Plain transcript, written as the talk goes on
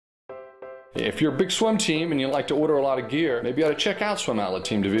If you're a big swim team and you like to order a lot of gear, maybe you ought to check out Swim Outlet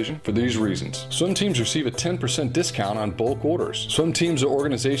Team Division for these reasons. Swim teams receive a 10% discount on bulk orders. Swim teams or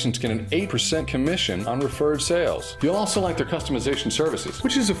organizations get an 8% commission on referred sales. You'll also like their customization services,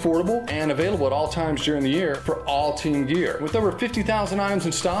 which is affordable and available at all times during the year for all team gear. With over 50,000 items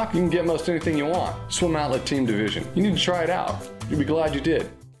in stock, you can get most anything you want. Swim Outlet Team Division. You need to try it out. You'll be glad you did.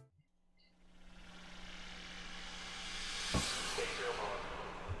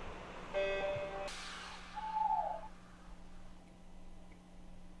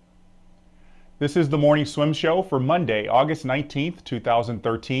 This is the Morning Swim Show for Monday, August 19th,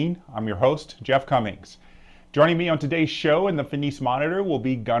 2013. I'm your host, Jeff Cummings. Joining me on today's show in the Finis Monitor will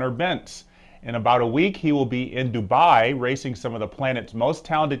be Gunnar Bentz. In about a week, he will be in Dubai racing some of the planet's most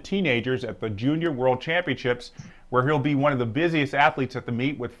talented teenagers at the Junior World Championships, where he'll be one of the busiest athletes at the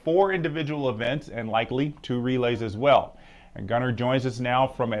meet with 4 individual events and likely 2 relays as well. And Gunnar joins us now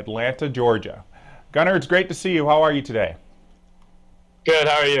from Atlanta, Georgia. Gunnar, it's great to see you. How are you today? Good,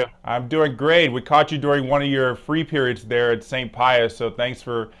 how are you? I'm doing great. We caught you during one of your free periods there at St. Pius, so thanks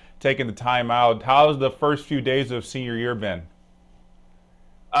for taking the time out. How's the first few days of senior year been?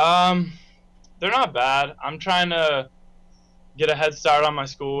 They're not bad. I'm trying to get a head start on my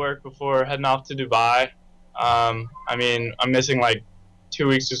schoolwork before heading off to Dubai. I mean, I'm missing like 2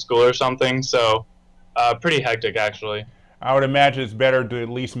 weeks of school or something, so pretty hectic actually. I would imagine it's better to at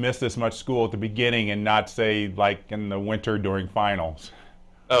least miss this much school at the beginning and not say like in the winter during finals.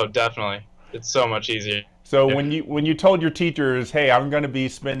 Oh, definitely. It's so much easier. So yeah. when you told your teachers, hey, I'm going to be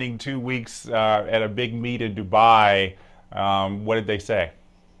spending 2 weeks at a big meet in Dubai, what did they say?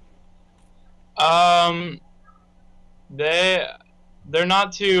 They're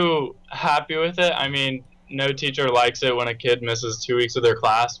not too happy with it. I mean, no teacher likes it when a kid misses 2 weeks of their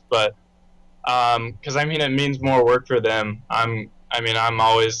class, but because I mean it means more work for them. I'm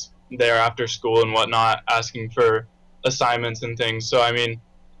always there after school and whatnot asking for assignments and things, so I mean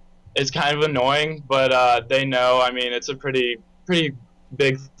it's kind of annoying, but they know. I mean, it's a pretty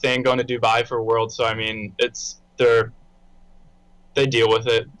big thing going to Dubai for World, so I mean they deal with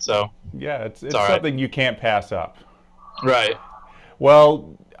it, so yeah, it's right. Something you can't pass up. Right.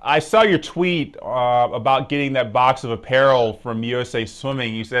 Well, I saw your tweet about getting that box of apparel from USA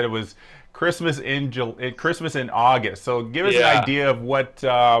Swimming. You said it was Christmas in August. So give us an idea of what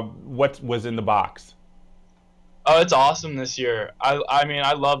was in the box. Oh, it's awesome this year. I mean,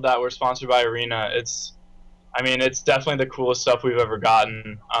 I love that we're sponsored by Arena. It's definitely the coolest stuff we've ever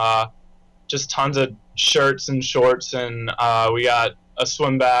gotten. Just tons of shirts and shorts, and we got a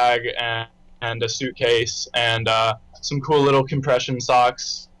swim bag and a suitcase and some cool little compression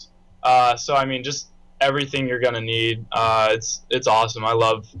socks. So I mean, just everything you're gonna need. It's awesome. I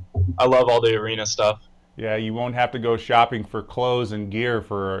love all the Arena stuff. Yeah, you won't have to go shopping for clothes and gear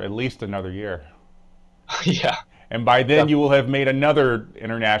for at least another year. Yeah. And by then you will have made another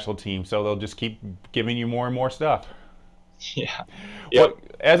international team, so they'll just keep giving you more and more stuff. Yeah. Well,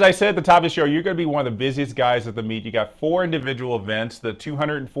 as I said at the top of the show, you're going to be one of the busiest guys at the meet. You got 4 individual events: the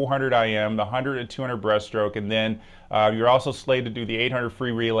 200 and 400 IM, the 100 and 200 breaststroke, and then you're also slated to do the 800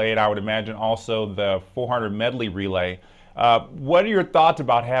 free relay, and I would imagine also the 400 medley relay. What are your thoughts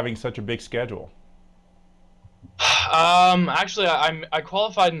about having such a big schedule? Actually, I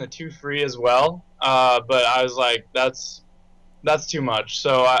qualified in the 2 free as well, but I was like, that's too much.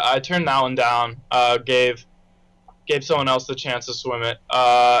 So I turned that one down. Gave someone else the chance to swim it.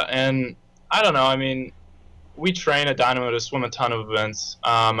 And I don't know. I mean, we train at Dynamo to swim a ton of events.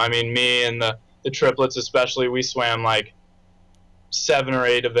 I mean, me and the triplets especially, we swam like 7 or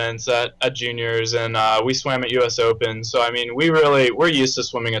 8 events at juniors, and we swam at US Open. So I mean, we're used to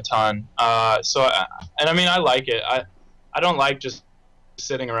swimming a ton. And I mean, I like it. I don't like just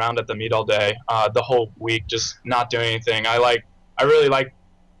sitting around at the meet all day, the whole week, just not doing anything. I really like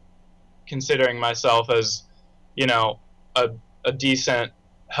considering myself as, you know, a decent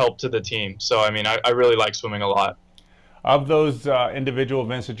help to the team. So I mean, I really like swimming a lot. Of those individual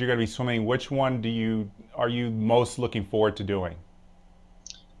events that you're going to be swimming, which one are you most looking forward to doing?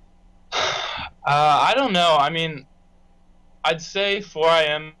 I don't know. I mean, I'd say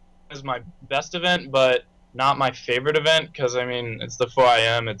 4IM is my best event, but not my favorite event, because I mean, it's the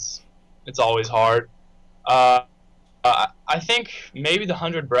 4IM. It's always hard. I think maybe the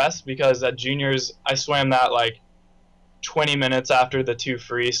 100 breast, because at juniors I swam that like 20 minutes after the 2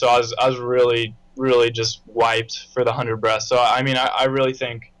 free, so I was really just wiped for the 100 breast. So I mean, I really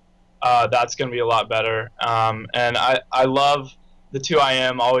think that's going to be a lot better. And I love the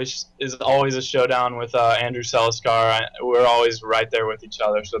 2IM. Is always a showdown with Andrew Seliskar. We're always right there with each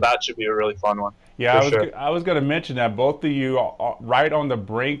other, so that should be a really fun one. Yeah, for sure. I was going to mention that both of you are right on the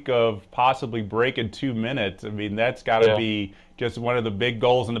brink of possibly breaking 2 minutes. I mean, that's got to Yeah. be just one of the big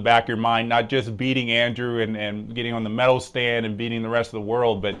goals in the back of your mind, not just beating Andrew and getting on the medal stand and beating the rest of the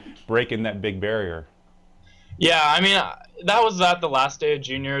world, but breaking that big barrier. Yeah, I mean, that was at the last day of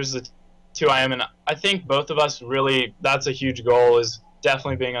juniors, the 2 IM, and I think both of us really, that's a huge goal, is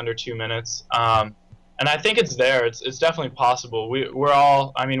definitely being under 2 minutes. And I think it's there. It's definitely possible. We're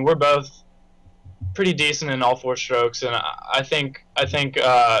all, I mean, we're both pretty decent in all four strokes, and I think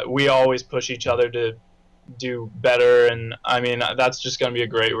we always push each other to do better. And I mean, that's just going to be a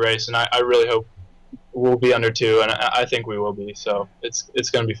great race, and I really hope we'll be under 2, and I think we will be. So it's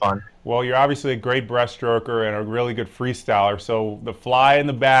going to be fun. Well, you're obviously a great breaststroker and a really good freestyler. So the fly in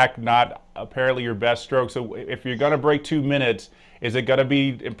the back, not apparently your best stroke. So if you're going to break 2 minutes, is it going to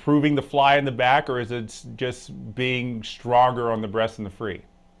be improving the fly in the back, or is it just being stronger on the breast and the free?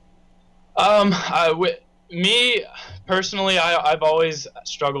 Me personally, I've always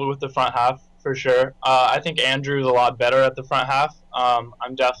struggled with the front half for sure. I think Andrew's a lot better at the front half.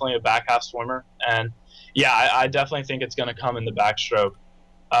 I'm definitely a back half swimmer, and yeah, I definitely think it's going to come in the backstroke.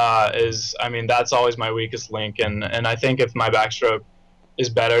 I mean, that's always my weakest link, and I think if my backstroke is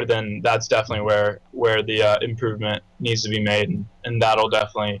better, then that's definitely where the improvement needs to be made, and that'll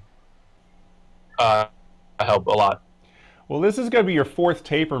definitely help a lot. Well, this is going to be your fourth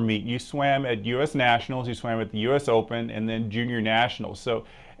taper meet. You swam at U.S. Nationals, you swam at the U.S. Open, and then Junior Nationals. So,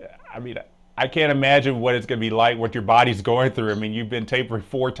 I mean, I can't imagine what it's going to be like, what your body's going through. I mean, you've been tapering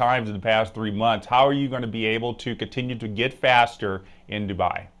 4 times in the past 3 months. How are you going to be able to continue to get faster in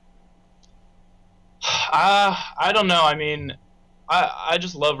Dubai? I don't know. I mean, I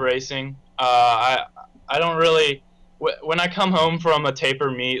just love racing. I don't really. When I come home from a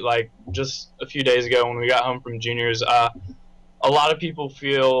taper meet, like just a few days ago when we got home from juniors, a lot of people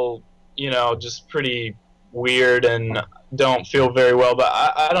feel, just pretty weird and don't feel very well. But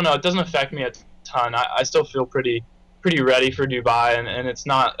I don't know. It doesn't affect me a ton. I still feel pretty ready for Dubai, and it's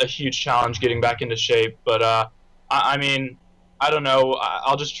not a huge challenge getting back into shape. But I mean, I don't know.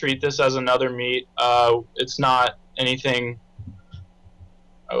 I'll just treat this as another meet. It's not anything.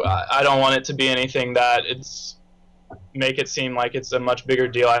 I don't want it to be anything that make it seem like it's a much bigger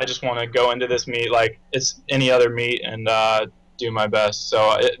deal. I just want to go into this meet like it's any other meet and do my best.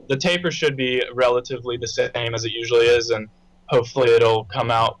 So the taper should be relatively the same as it usually is, and hopefully it'll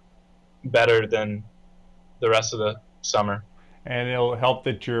come out better than the rest of the summer. And it'll help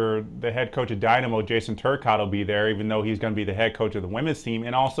that the head coach of Dynamo, Jason Turcotte, will be there, even though he's going to be the head coach of the women's team.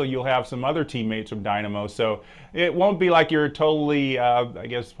 And also you'll have some other teammates from Dynamo. So it won't be like you're totally, I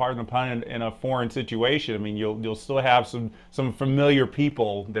guess, pardon the pun, in a foreign situation. I mean, you'll still have some familiar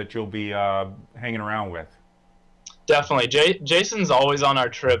people that you'll be hanging around with. Definitely. Jason's always on our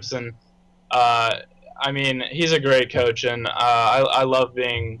trips, and I mean, he's a great coach, and I love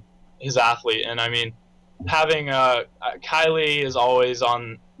being his athlete. And I mean, having Kylie is always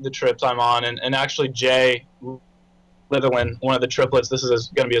on the trips I'm on, and actually Jay Litherland, one of the triplets, this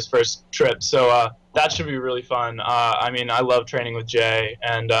is going to be his first trip, so that should be really fun. I mean, I love training with Jay,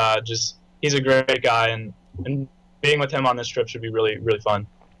 and he's a great guy, and being with him on this trip should be really fun.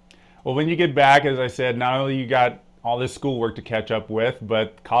 Well, when you get back, as I said, not only you got all this schoolwork to catch up with,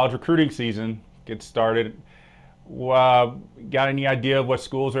 but college recruiting season gets started. Got any idea of what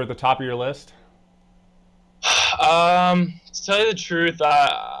schools are at the top of your list? To tell you the truth,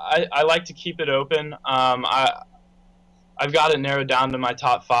 I like to keep it open. I've got it narrowed down to my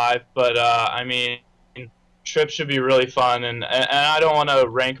top 5, but I mean, trips should be really fun, and I don't want to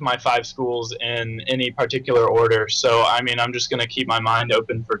rank my 5 schools in any particular order. So I mean, I'm just going to keep my mind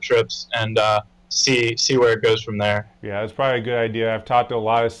open for trips and see where it goes from there. Yeah, it's probably a good idea. I've talked to a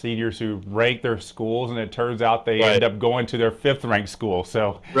lot of seniors who rank their schools, and it turns out they end up going to their 5th ranked school.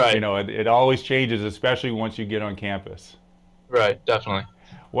 So it always changes, especially once you get on campus. Right, definitely.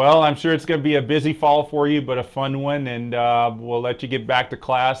 Well, I'm sure it's going to be a busy fall for you, but a fun one, and we'll let you get back to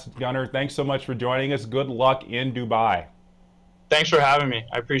class. Gunnar, thanks so much for joining us. Good luck in Dubai. Thanks for having me.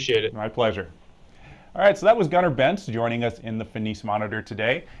 I appreciate it. My pleasure. All right, so that was Gunnar Bentz joining us in the Finis Monitor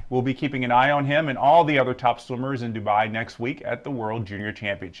today. We'll be keeping an eye on him and all the other top swimmers in Dubai next week at the World Junior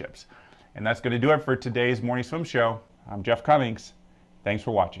Championships. And that's going to do it for today's Morning Swim Show. I'm Jeff Cummings. Thanks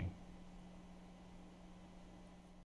for watching.